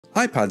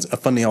iPads are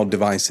funny old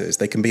devices.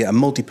 They can be a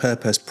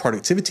multi-purpose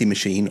productivity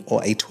machine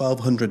or a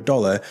 $1,200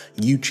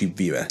 YouTube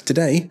viewer.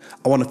 Today,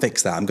 I want to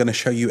fix that. I'm going to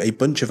show you a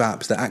bunch of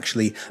apps that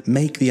actually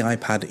make the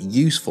iPad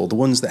useful, the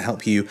ones that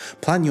help you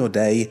plan your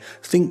day,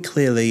 think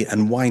clearly,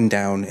 and wind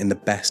down in the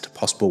best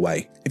possible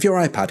way. If your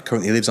iPad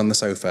currently lives on the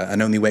sofa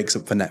and only wakes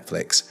up for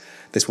Netflix,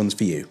 this one's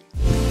for you.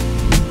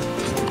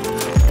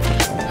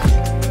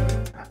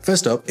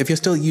 First up, if you're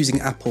still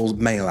using Apple's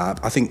Mail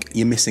app, I think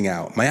you're missing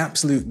out. My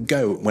absolute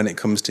go when it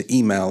comes to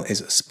email is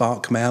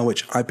Spark Mail,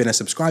 which I've been a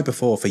subscriber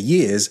for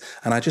years,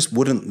 and I just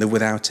wouldn't live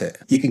without it.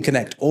 You can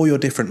connect all your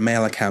different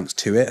mail accounts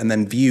to it and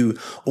then view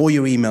all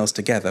your emails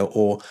together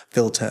or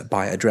filter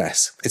by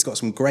address. It's got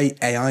some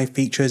great AI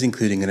features,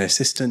 including an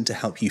assistant to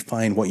help you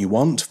find what you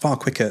want, far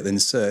quicker than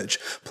search,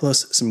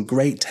 plus some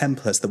great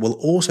templates that will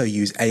also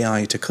use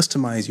AI to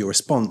customize your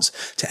response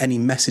to any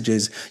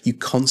messages you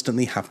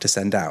constantly have to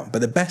send out.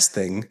 But the best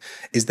thing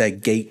is their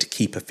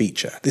gatekeeper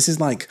feature. This is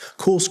like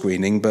call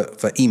screening, but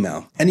for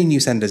email. Any new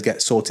senders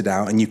get sorted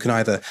out and you can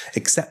either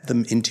accept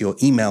them into your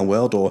email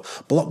world or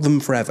block them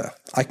forever.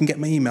 I can get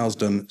my emails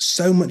done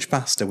so much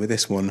faster with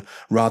this one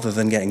rather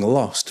than getting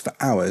lost for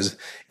hours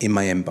in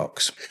my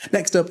inbox.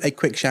 Next up, a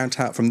quick shout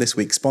out from this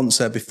week's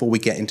sponsor before we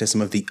get into some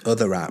of the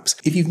other apps.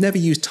 If you've never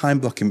used time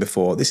blocking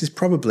before, this is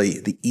probably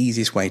the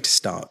easiest way to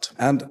start.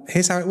 And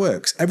here's how it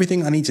works.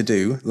 Everything I need to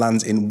do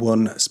lands in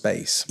one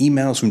space.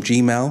 Emails from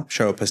Gmail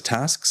show up as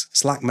tasks.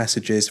 Slack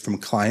messages from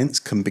clients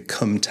can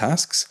become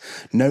tasks.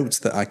 Notes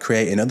that I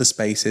create in other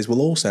spaces will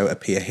also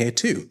appear here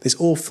too. This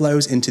all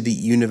flows into the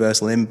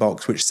universal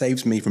inbox, which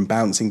saves me from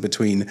bouncing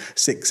between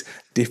 6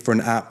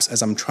 different apps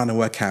as I'm trying to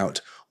work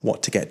out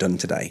what to get done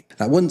today.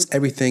 Now, once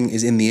everything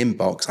is in the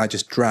inbox, I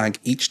just drag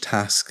each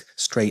task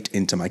straight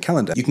into my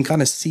calendar. You can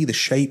kind of see the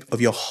shape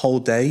of your whole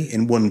day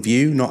in one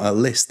view, not a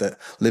list that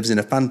lives in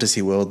a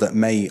fantasy world that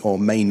may or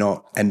may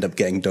not end up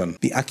getting done.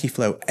 The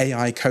Akiflow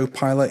AI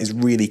Copilot is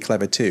really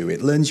clever too.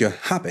 It learns your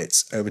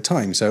habits over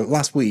time. So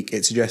last week,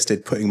 it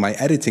suggested putting my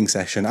editing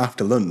session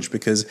after lunch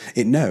because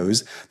it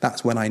knows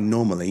that's when I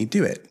normally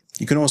do it.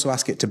 You can also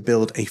ask it to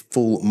build a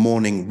full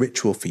morning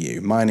ritual for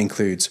you. Mine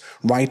includes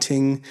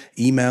writing,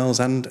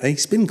 emails, and a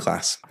spin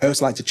class. I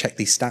also like to check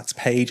the stats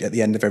page at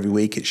the end of every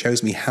week. It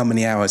shows me how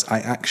many hours I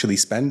actually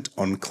spent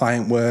on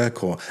client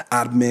work or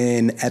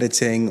admin,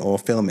 editing, or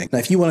filming. Now,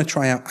 if you want to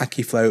try out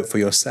Akiflow for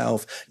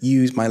yourself,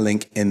 use my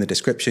link in the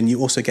description.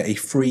 You also get a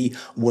free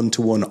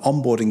one-to-one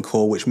onboarding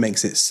call, which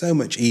makes it so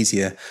much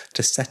easier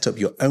to set up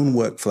your own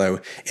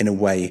workflow in a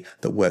way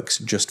that works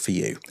just for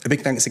you. A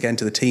big thanks again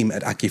to the team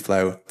at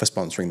Akiflow for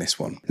sponsoring this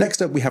one.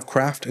 Next up, we have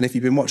Craft, and if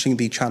you've been watching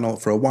the channel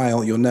for a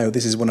while, you'll know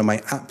this is one of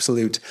my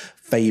absolute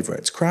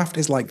favorites. Craft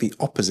is like the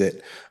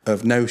opposite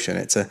of Notion.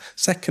 It's a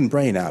second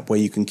brain app where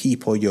you can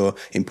keep all your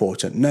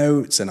important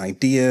notes and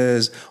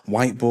ideas,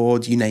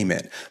 whiteboards, you name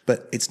it.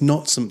 But it's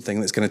not something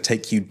that's going to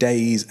take you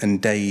days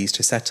and days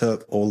to set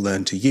up or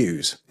learn to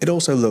use. It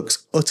also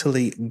looks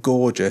utterly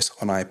gorgeous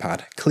on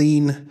iPad,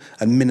 clean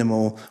and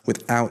minimal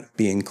without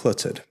being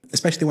cluttered.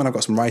 Especially when I've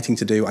got some writing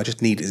to do, I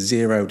just need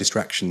zero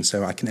distractions,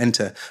 so I can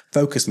enter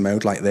focus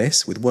mode like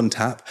this with one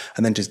tap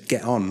and then just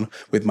get on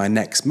with my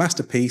next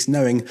masterpiece,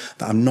 knowing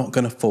that I'm not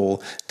going to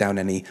fall down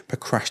any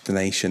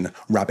procrastination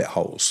rabbit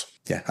holes.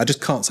 Yeah, I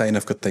just can't say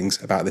enough good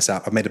things about this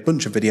app. I've made a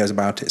bunch of videos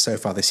about it so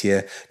far this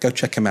year. Go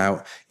check them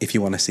out if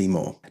you want to see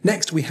more.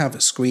 Next, we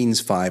have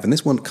Screens 5, and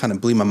this one kind of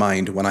blew my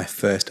mind when I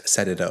first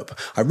set it up.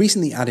 I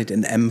recently added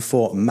an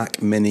M4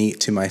 Mac Mini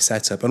to my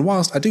setup, and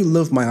whilst I do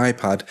love my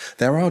iPad,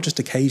 there are just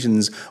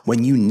occasions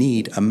when you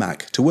need a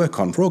Mac to work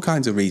on for all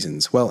kinds of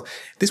reasons. Well,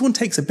 this one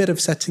takes a bit of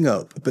setting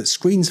up, but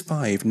Screens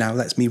 5 now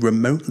lets me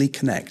remotely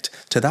connect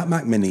to that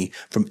Mac Mini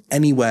from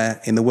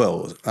anywhere in the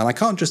world. And I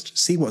can't just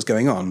see what's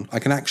going on, I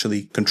can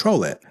actually control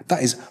it.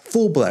 That is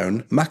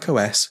full-blown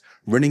macOS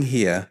running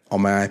here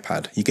on my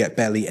iPad. You get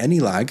barely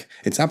any lag.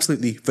 It's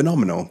absolutely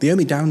phenomenal. The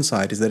only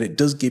downside is that it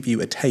does give you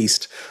a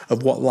taste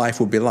of what life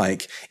would be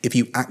like if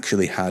you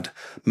actually had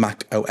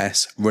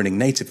macOS running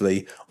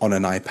natively on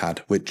an iPad,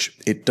 which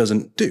it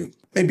doesn't do.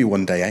 Maybe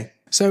one day, eh?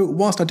 So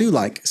whilst I do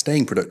like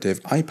staying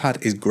productive,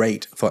 iPad is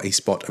great for a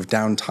spot of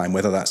downtime,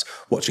 whether that's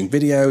watching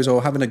videos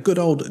or having a good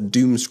old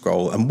doom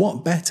scroll. And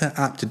what better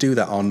app to do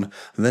that on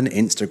than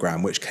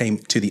Instagram, which came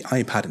to the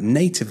iPad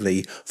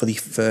natively for the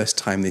first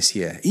time this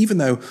year, even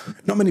though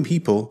not many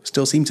people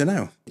still seem to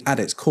know. At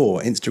its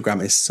core,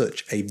 Instagram is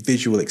such a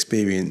visual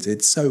experience.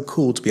 It's so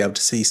cool to be able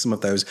to see some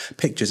of those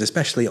pictures,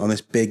 especially on this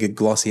big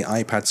glossy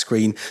iPad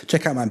screen.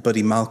 Check out my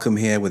buddy Malcolm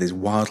here with his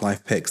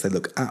wildlife pics. They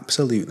look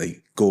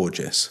absolutely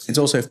gorgeous. It's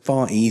also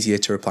far easier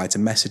to reply to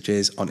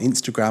messages on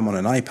Instagram on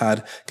an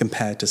iPad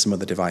compared to some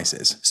other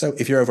devices. So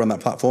if you're over on that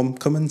platform,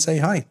 come and say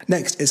hi.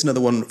 Next, it's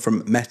another one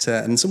from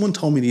Meta, and someone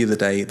told me the other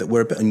day that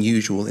we're a bit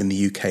unusual in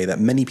the UK, that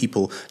many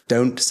people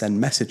don't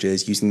send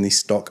messages using the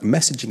stock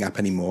messaging app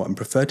anymore and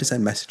prefer to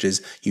send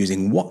messages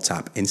using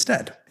WhatsApp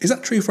instead. Is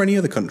that true for any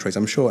other countries?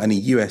 I'm sure any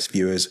US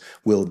viewers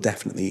will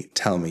definitely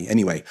tell me.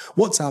 Anyway,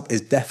 WhatsApp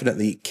is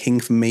definitely king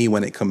for me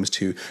when it comes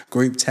to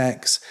group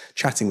texts,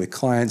 chatting with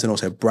clients, and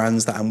also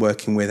brands that that I'm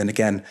working with. And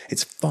again,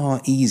 it's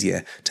far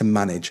easier to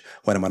manage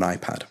when I'm on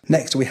iPad.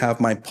 Next, we have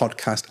my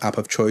podcast app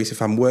of choice.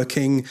 If I'm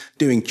working,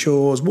 doing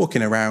chores,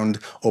 walking around,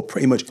 or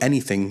pretty much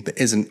anything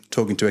that isn't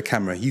talking to a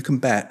camera, you can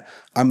bet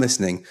I'm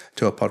listening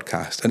to a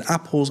podcast. And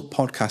Apple's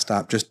podcast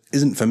app just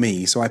isn't for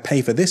me, so I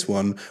pay for this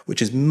one,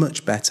 which is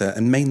much better,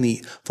 and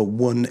mainly for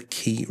one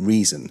key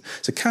reason.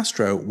 So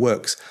Castro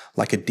works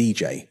like a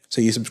DJ. So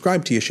you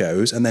subscribe to your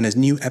shows, and then as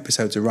new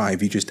episodes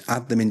arrive, you just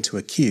add them into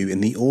a queue in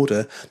the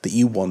order that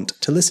you want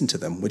to listen to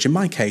them, which in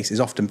my case is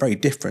often very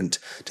different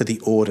to the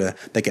order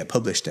they get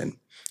published in.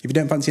 If you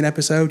don't fancy an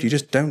episode, you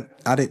just don't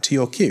add it to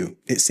your queue.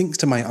 It syncs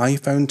to my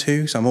iPhone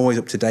too, so I'm always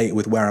up to date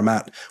with where I'm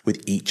at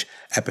with each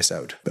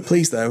episode. But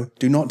please though,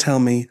 do not tell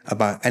me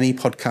about any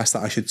podcast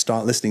that I should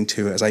start listening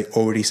to, as I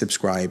already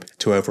subscribe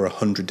to over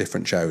 100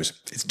 different shows.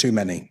 It's too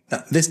many.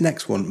 Now, this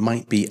next one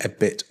might be a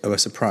bit of a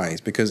surprise,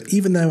 because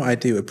even though I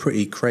do a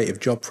pretty creative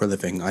job for a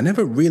living, I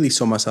never really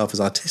saw myself as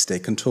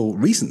artistic until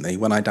recently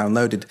when I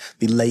downloaded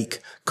the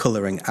Lake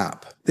Colouring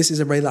app. This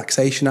is a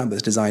relaxation app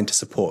that's designed to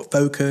support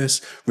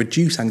focus,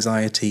 reduce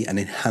anxiety, and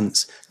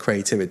enhance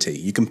creativity.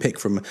 You can pick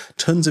from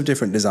tons of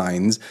different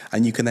designs,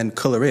 and you can then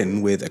colour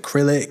in with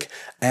acrylic,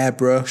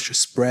 airbrush,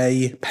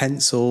 spray,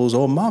 pencils,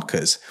 or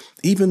markers.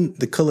 Even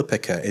the colour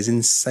picker is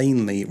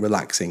insanely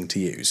relaxing to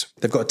use.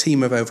 They've got a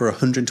team of over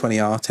 120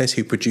 artists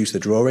who produce the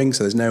drawings,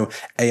 so there's no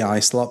AI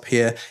slop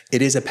here.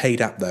 It is a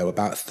paid app though,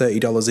 about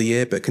 $30 a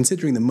year, but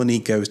considering the money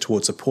goes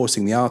towards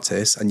supporting the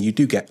artists and you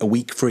do get a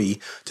week free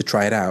to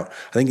try it out,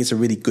 I think it's a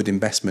really good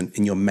investment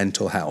in your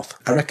mental health.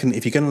 I reckon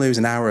if you're going to lose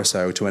an hour or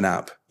so to an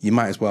app, you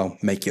might as well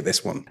make it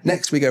this one.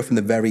 Next, we go from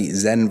the very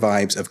zen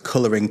vibes of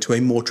colouring to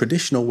a more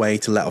traditional way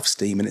to let off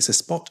steam, and it's a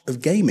spot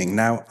of gaming.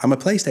 Now, I'm a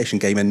PlayStation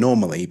gamer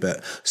normally,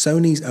 but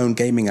Sony's own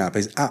gaming app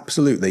is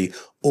absolutely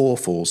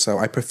awful, so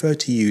I prefer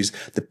to use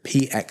the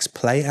PX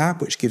Play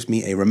app, which gives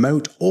me a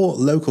remote or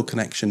local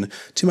connection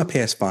to my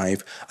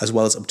PS5, as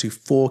well as up to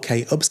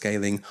 4K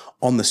upscaling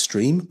on the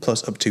stream,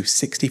 plus up to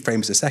 60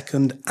 frames a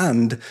second,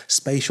 and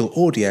spatial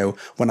audio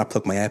when I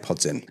plug my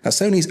AirPods in. Now,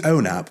 Sony's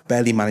own app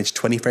barely managed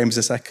 20 frames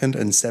a second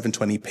and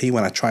 720p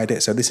when I tried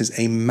it, so this is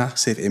a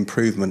massive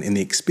improvement in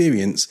the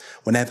experience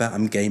whenever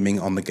I'm gaming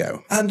on the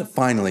go. And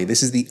finally,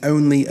 this is the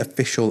only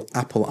official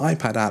Apple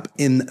iPad app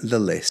in the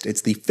list.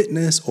 It's the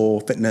Fitness or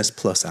Fitness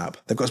Plus app.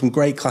 They've got some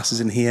great classes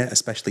in here,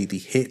 especially the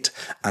HIIT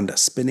and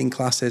spinning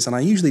classes, and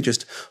I usually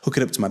just hook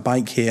it up to my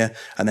bike here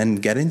and then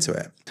get into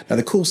it. Now,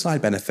 the cool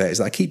side benefit is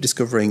that I keep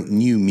discovering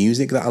new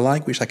music that I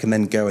like, which I can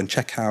then go and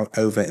check out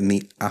over in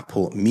the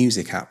Apple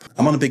Music app.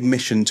 I'm on a big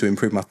mission to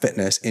improve my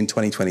fitness in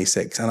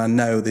 2026, and I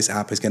know this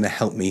app is going to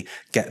help me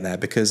get there,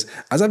 because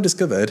as I've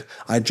discovered,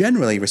 I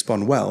generally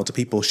respond well to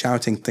people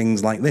shouting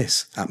things like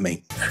this at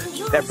me.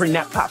 That bring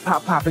that pop,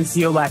 pop, pop into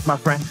your life, my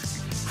friend.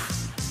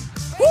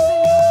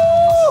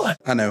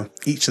 I know,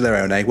 each to their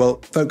own, eh?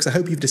 Well, folks, I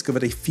hope you've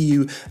discovered a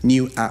few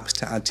new apps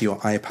to add to your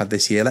iPad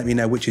this year. Let me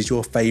know which is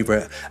your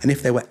favourite, and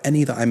if there were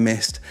any that I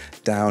missed,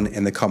 down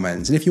in the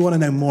comments. And if you want to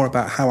know more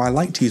about how I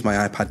like to use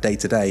my iPad day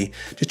to day,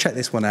 just check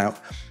this one out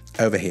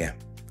over here.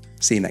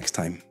 See you next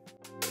time.